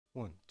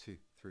1, 2,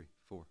 3,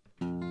 4.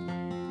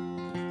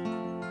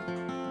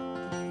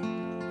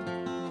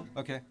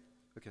 Okay.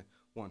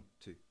 1,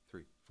 2,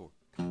 3, 4.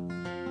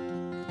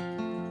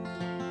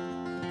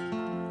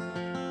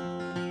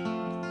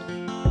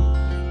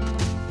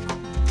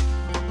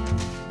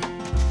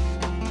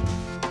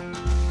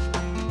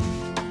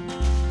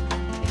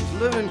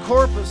 Living in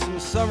Corpus in the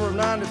summer of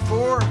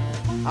 '94.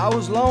 I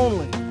was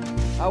lonely,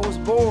 I was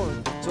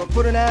bored, so I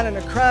put an ad in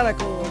the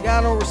Chronicle and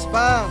got no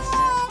response.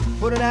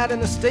 Put an ad in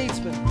the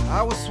Statesman,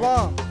 I was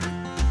swamped.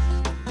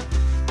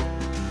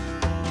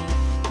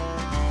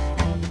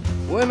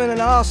 Women in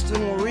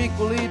Austin were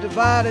equally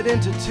divided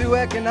into two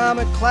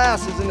economic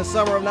classes in the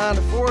summer of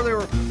 '94. There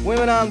were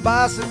women on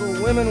bicycles,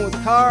 women with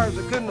cars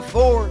they couldn't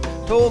afford.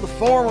 Told the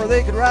former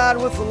they could ride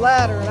with the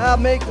latter and I'd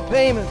make the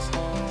payments.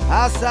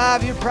 I'll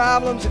solve your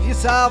problems if you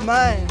solve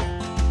mine.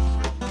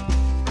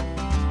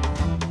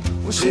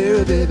 Well,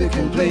 Sherry, baby,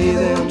 can play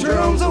them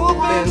drums. Oh,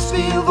 Ben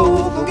Steel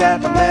vocal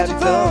got the magic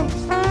thumbs.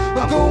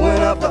 I'm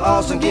going up to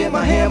Austin, get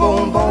my ham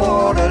on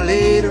board. I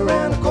laid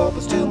around the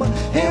Corpus to my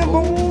ham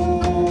bone.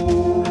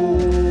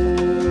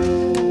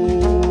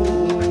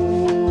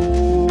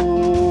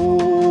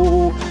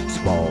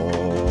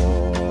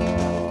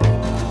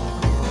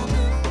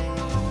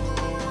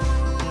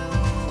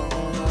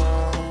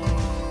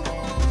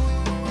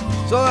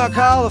 So I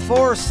called the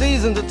Four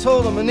Seasons and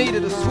told them I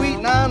needed a suite,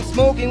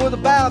 non-smoking with a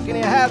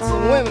balcony. I had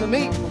some women to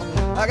meet.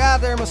 I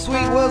got there, my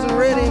suite wasn't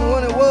ready, and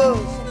when it was,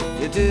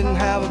 it didn't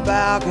have a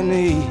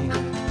balcony.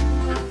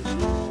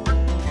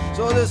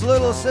 So this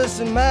little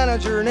assistant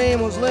manager, her name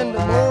was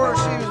Linda Moore.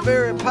 She was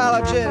very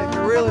apologetic.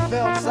 I really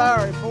felt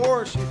sorry for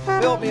her. She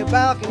built me a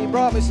balcony,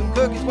 brought me some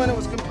cookies. When it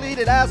was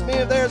completed, asked me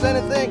if there's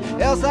anything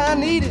else I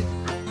needed.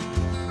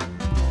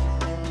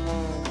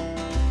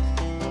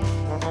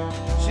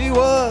 She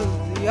was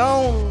the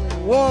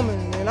only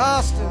woman in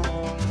Austin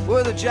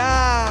with a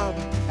job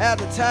at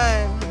the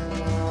time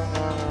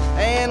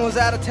and was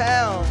out of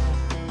town.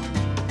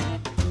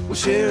 Well,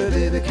 Sherry,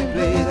 baby, can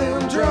play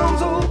them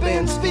drums. Old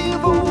Ben Steel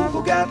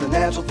vocal got the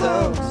natural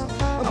thumbs.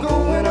 I'm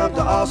going up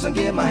to Austin,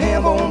 get my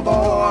ham on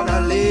board. I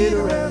laid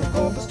around the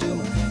Corpus to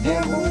my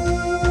ham bone.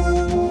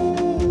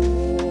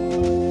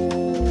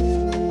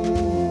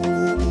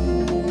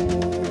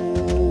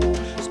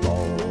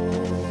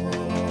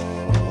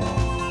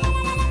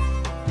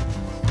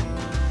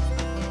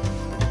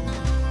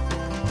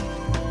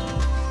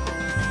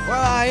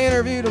 Well, I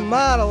interviewed a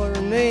model,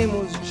 her name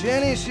was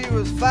Jenny. She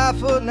was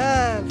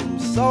 5'9" from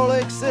Salt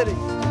Lake City,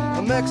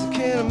 a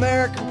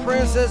Mexican-American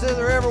princess if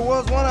there ever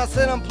was one. I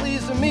said, I'm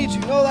pleased to meet you.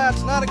 No,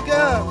 that's not a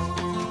gun.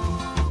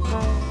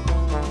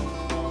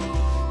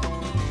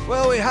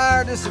 Well, we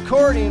hired this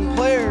accordion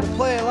player to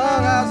play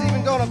along. I was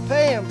even gonna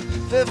pay him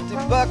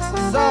 $50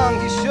 a song.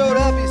 He showed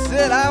up, he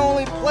said, I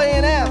only play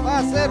in F.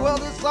 I said, well,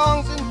 this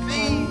song's in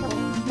B.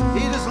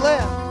 He just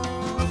left.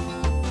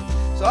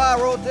 So I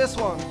wrote this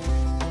one.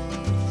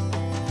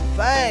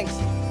 Thanks,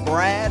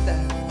 Brad.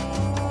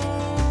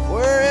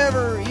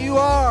 Wherever you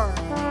are,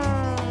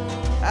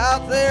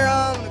 out there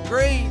on the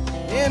great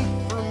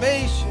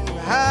information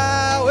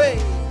highway,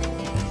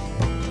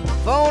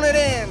 phone it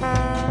in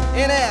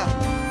F.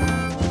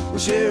 Well,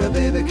 Sherry,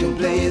 baby, can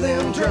play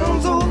them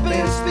drums. Old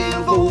Ben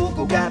Steel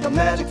vocal got the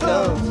magic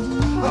thumbs.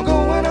 I'm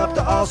going up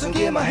to Austin,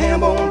 get my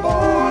ham on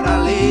board.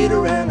 I laid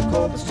around the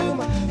Corpus to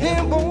my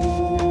ham bone.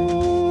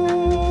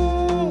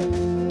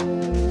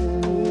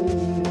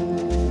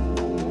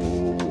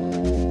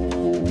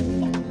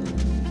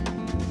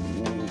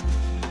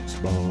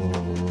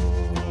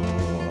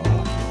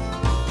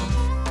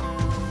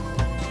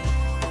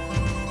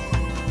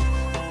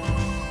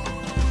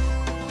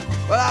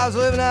 Well, I was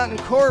living out in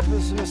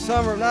Corpus in the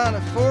summer of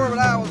 '94, but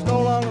I was no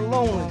longer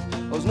lonely.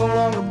 I was no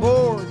longer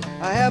bored.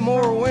 I had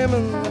more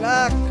women than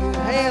I could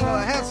handle.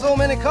 I had so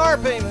many car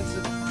payments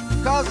it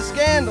caused a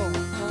scandal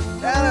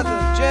down at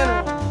the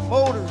General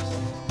Motors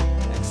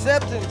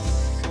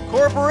Acceptance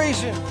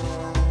Corporation.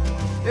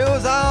 It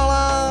was all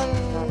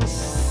on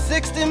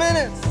 60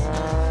 Minutes.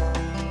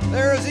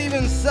 There was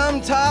even some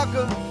talk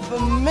of a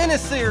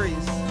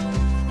miniseries,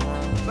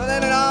 but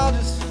then it all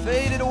just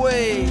faded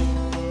away.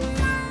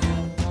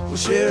 Well,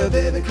 Sherry,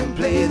 baby, can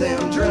play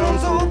them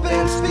drums. Old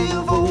Ben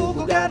Steel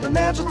vocal got the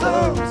natural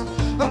thumbs.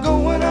 I'm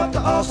going up to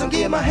Austin,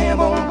 get my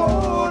ham on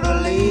board. I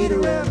laid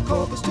around the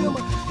Corpus till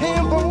my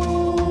ham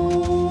bone.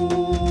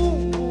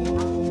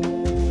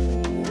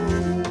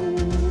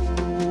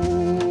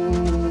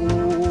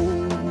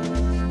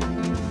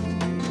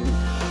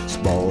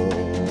 Small.